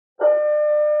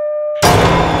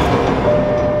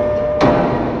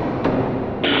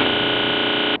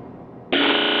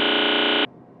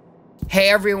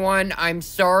everyone, I'm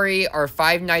sorry. Our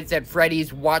Five Nights at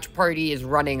Freddy's watch party is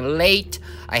running late.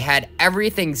 I had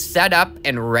everything set up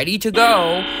and ready to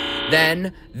go.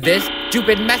 Then this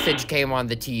stupid message came on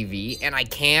the TV and I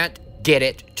can't get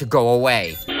it to go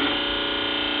away.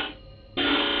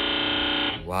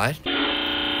 What?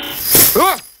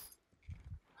 Ah!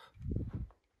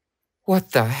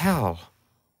 What the hell?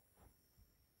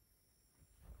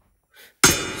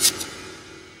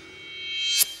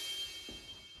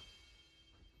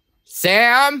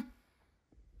 Sam?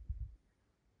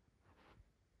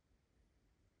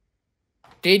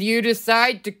 Did you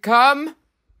decide to come?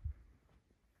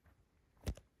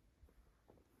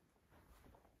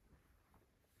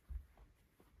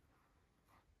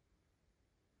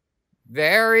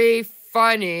 Very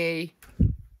funny.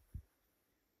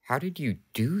 How did you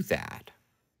do that?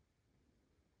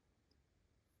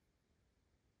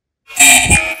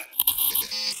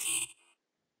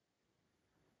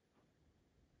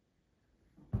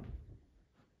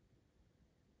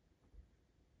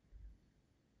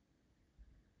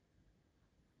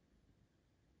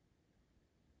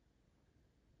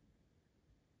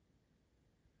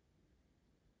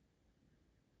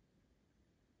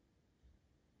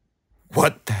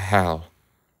 What the hell?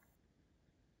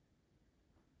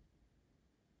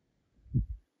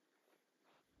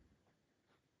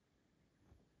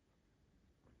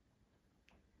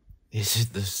 Is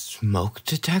it the smoke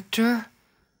detector?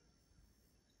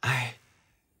 I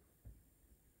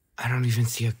don't even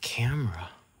see a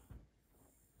camera.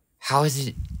 How is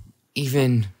it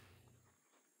even...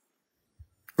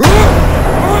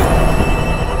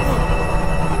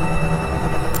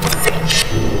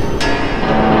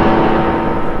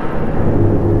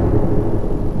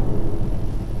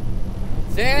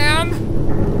 Sam?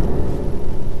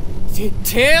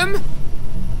 Tim?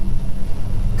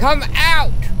 Come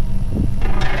out!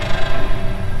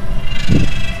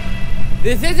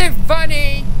 This isn't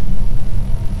funny!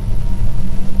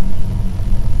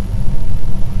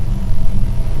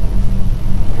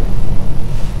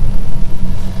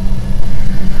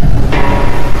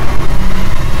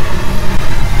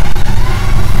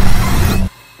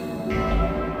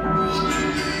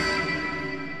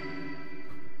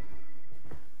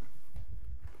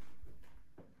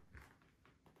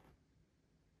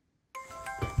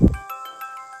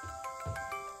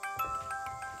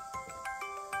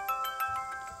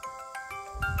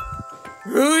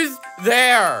 Who's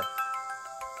there?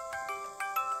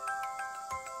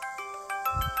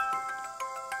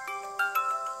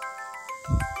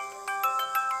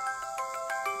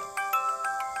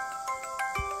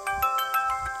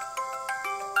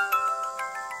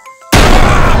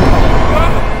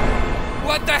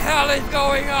 What the hell is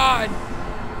going on?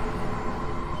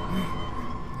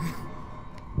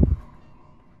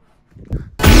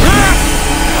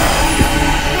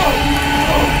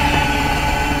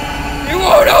 It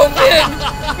won't open!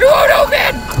 It won't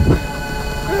open!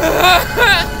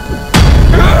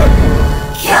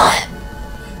 Kill it!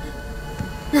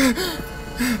 This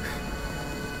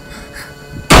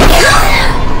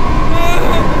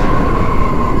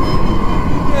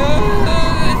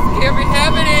can't be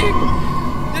happening!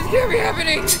 This can't be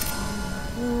happening!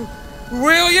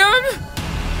 William?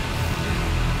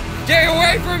 Stay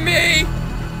away from me!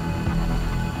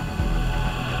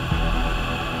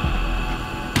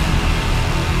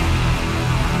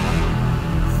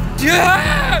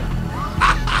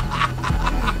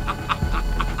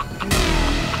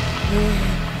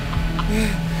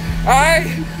 I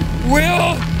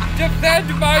will defend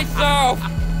myself!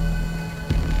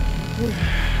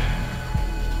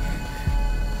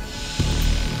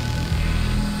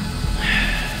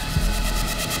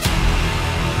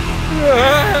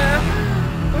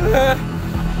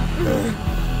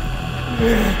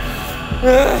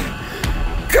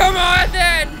 Come on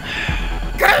then!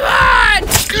 Come on!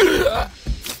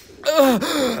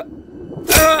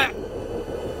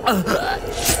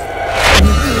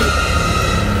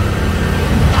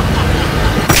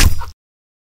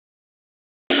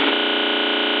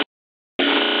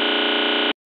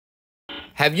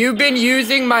 Have you been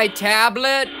using my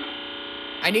tablet?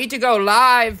 I need to go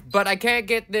live, but I can't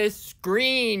get this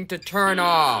screen to turn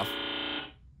off.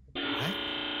 What?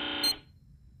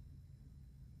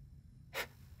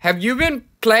 Have you been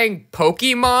playing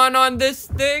Pokemon on this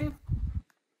thing?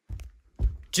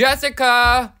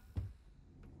 Jessica!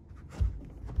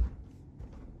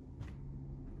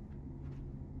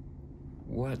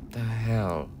 What the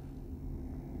hell?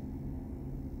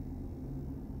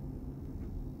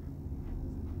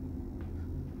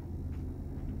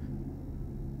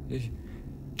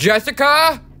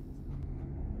 Jessica?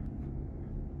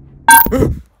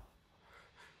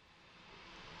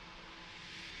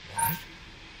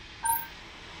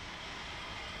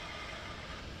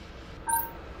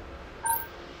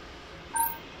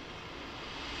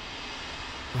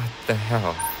 What the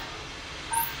hell?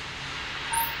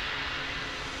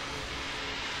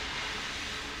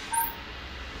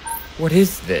 What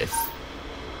is this?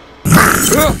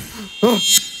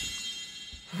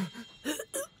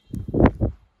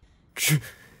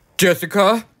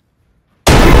 Jessica?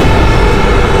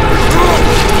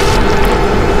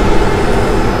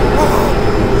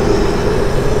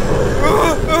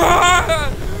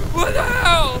 What the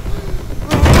hell?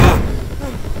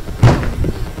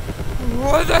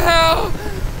 What the hell?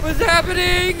 What's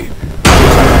happening?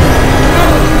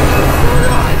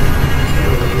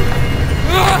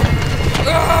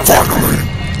 Finally,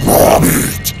 rob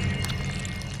it!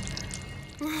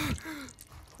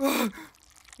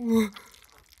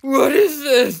 What is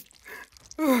this?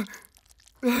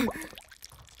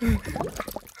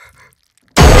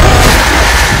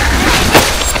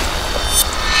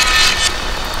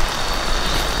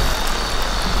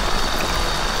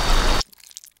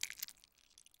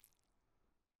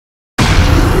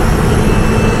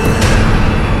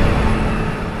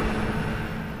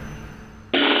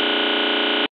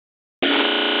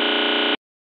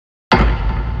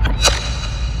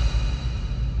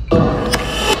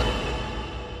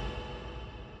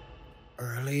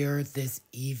 Earlier this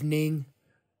evening,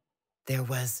 there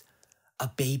was a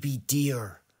baby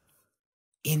deer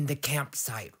in the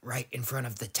campsite right in front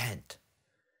of the tent.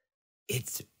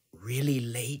 It's really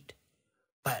late,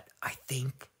 but I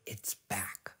think it's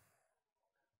back.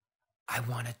 I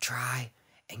want to try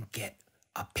and get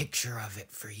a picture of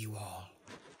it for you all.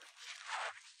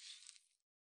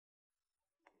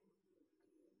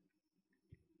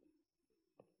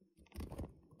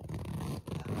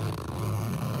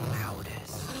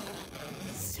 Loudest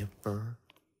zipper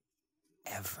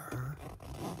ever.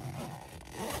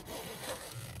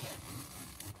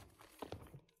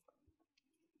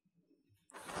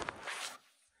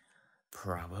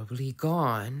 Probably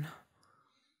gone,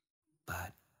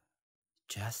 but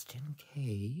just in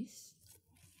case.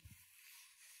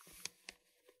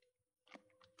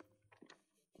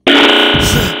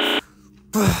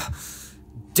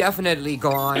 Definitely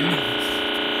gone.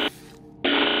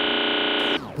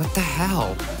 What the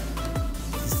hell?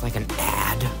 Is this like an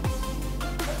ad?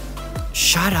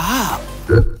 Shut up!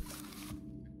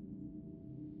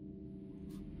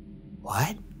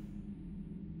 What?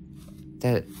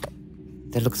 That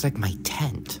looks like my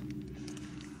tent.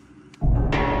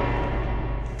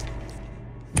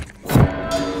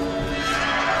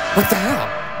 What the hell?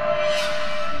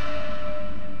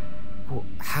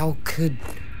 How could...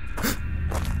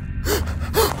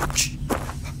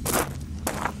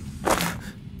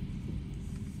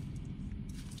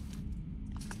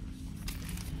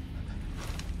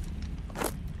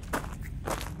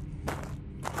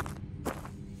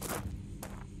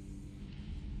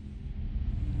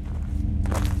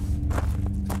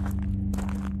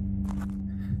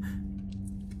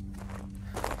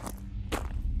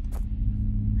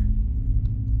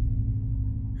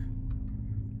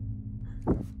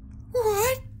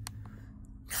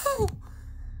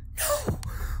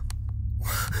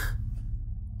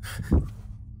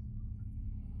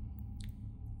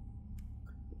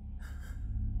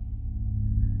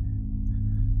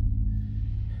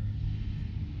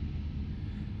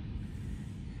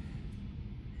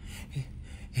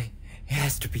 It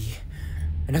has to be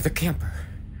another camper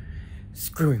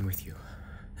screwing with you.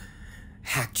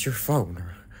 Hacked your phone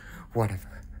or whatever.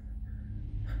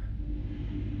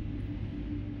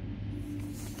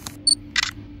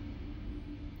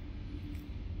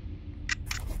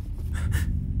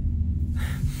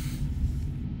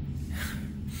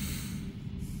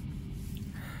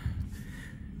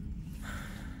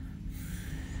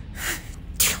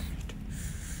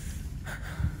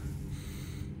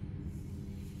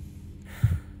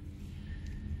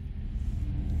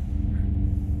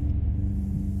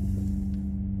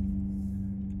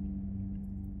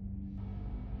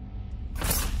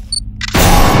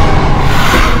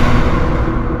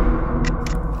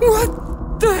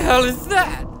 What the hell is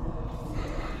that?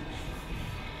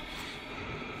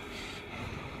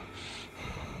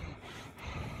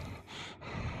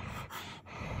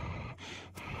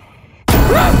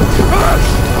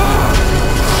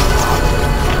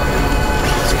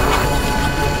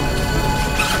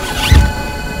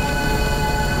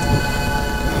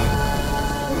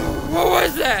 What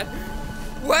was that?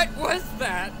 What was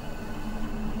that?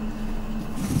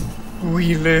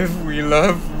 We live, we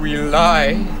love, we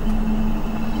lie.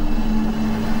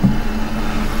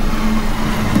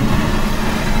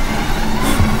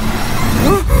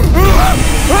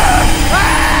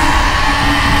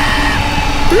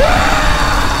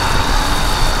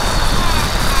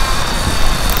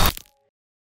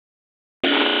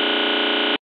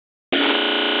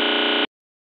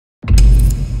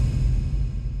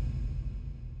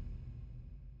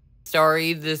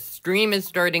 Sorry, the stream is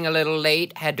starting a little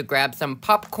late. Had to grab some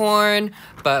popcorn,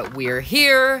 but we're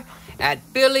here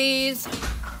at Billy's,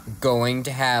 going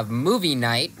to have movie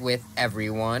night with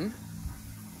everyone.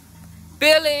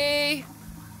 Billy!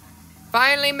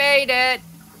 Finally made it!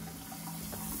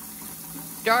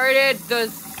 Started the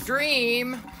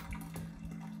stream.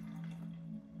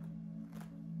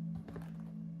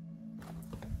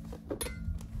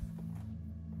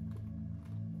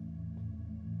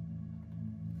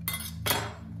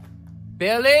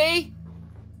 Billy?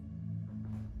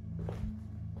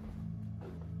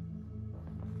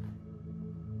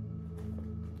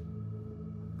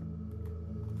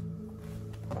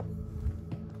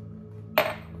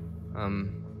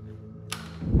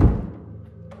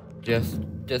 Just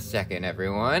a second,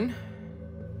 everyone.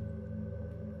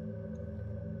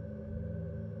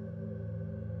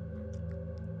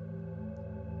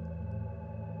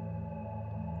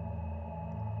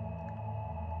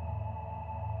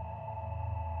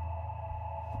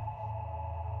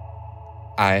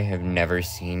 I have never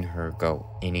seen her go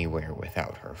anywhere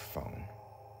without her phone.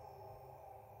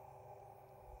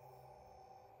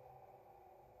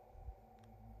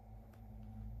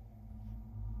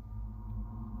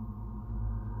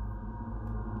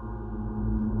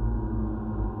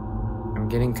 I'm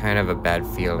getting kind of a bad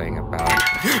feeling about...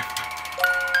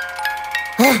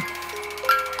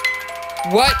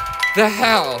 What the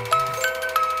hell?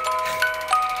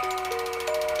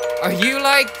 Are you,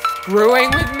 like, screwing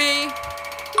with me?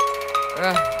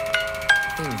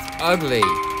 Thing's ugly.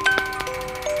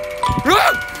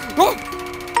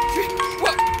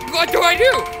 What do I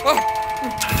do?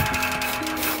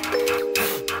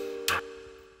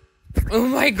 Oh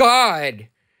my god!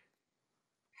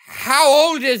 How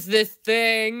old is this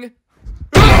thing?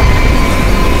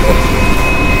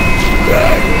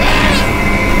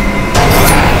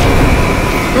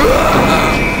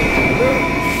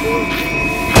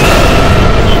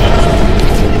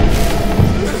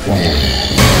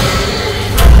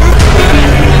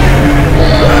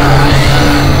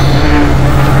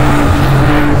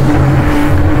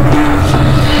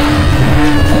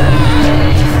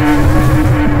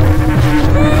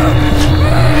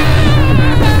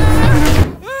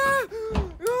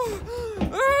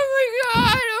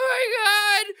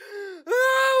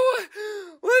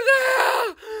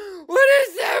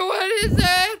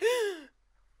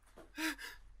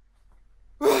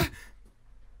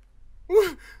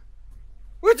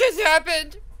 What just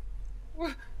happened?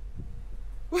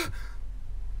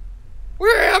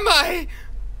 Where am I?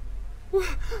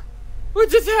 What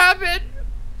just happened?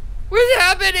 What's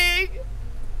happening?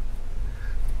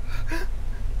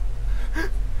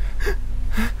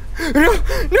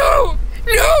 No,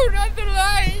 not the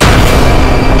light!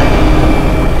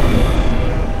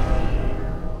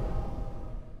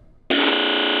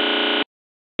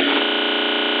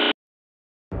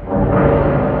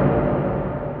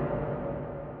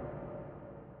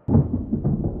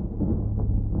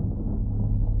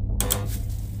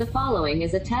 The following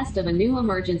is a test of a new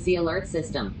emergency alert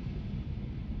system.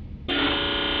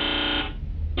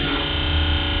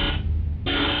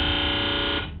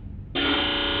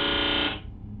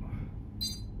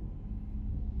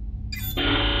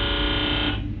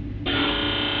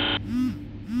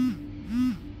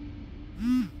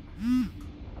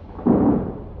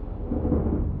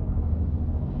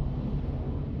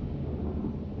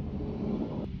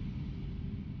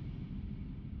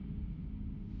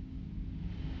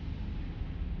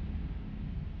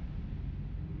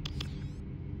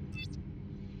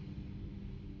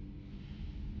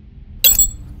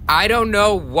 I don't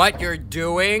know what you're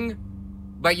doing,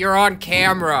 but you're on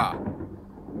camera.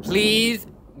 Please,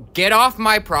 get off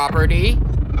my property.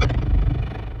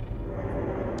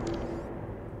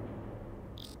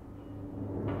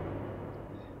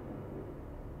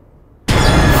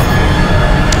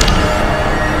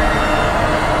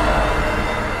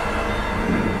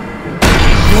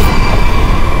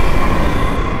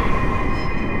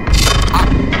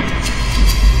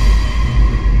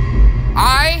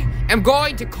 I'm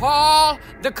going to call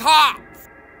the cops!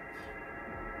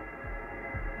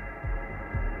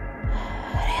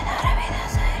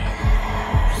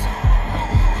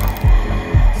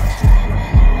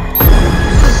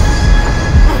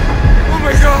 Oh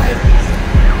my god!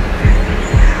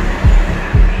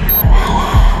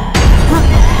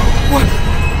 What?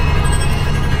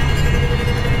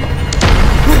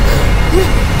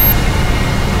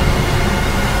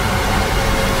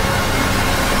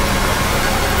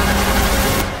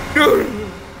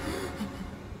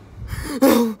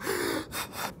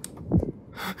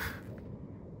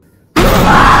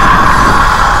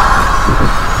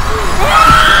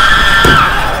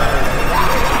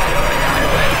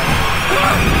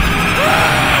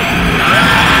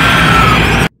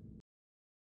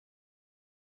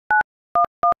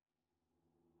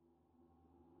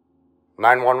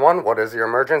 911, what is your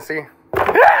emergency?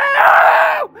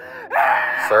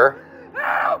 Sir?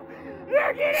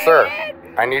 Sir,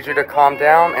 I need you to calm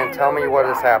down and tell me what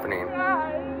is happening.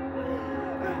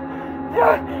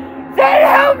 Send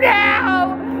help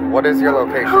now! What is your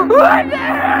location? What the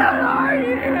hell are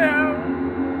you?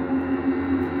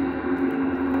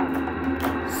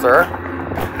 Sir?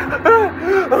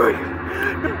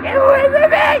 Get away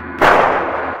from me!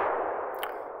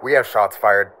 We have shots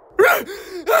fired.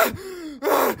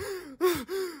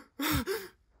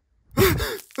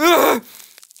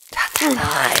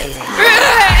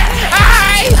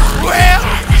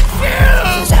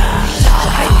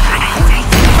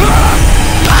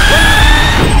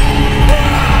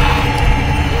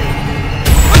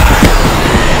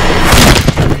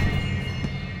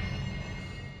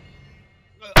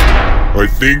 I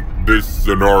think this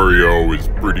scenario is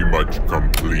pretty much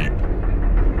complete.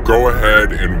 Go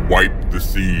ahead and wipe the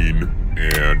scene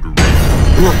and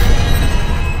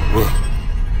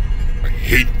I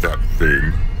hate that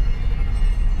thing.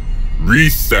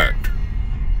 Reset.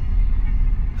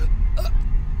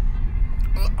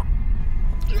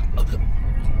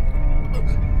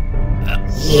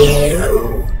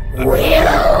 You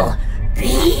will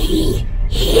be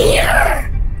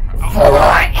here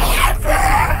forever.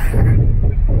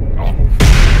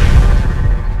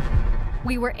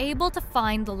 We were able to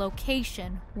find the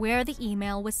location where the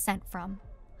email was sent from.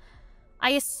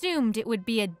 I assumed it would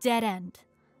be a dead end,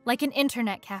 like an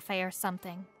internet cafe or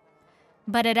something.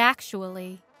 But it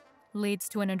actually leads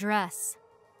to an address.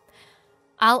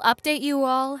 I'll update you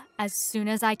all as soon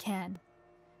as I can.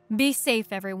 Be safe,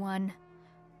 everyone.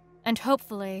 And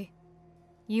hopefully,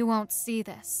 you won't see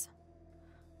this.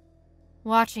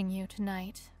 Watching you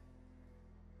tonight.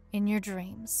 In your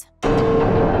dreams.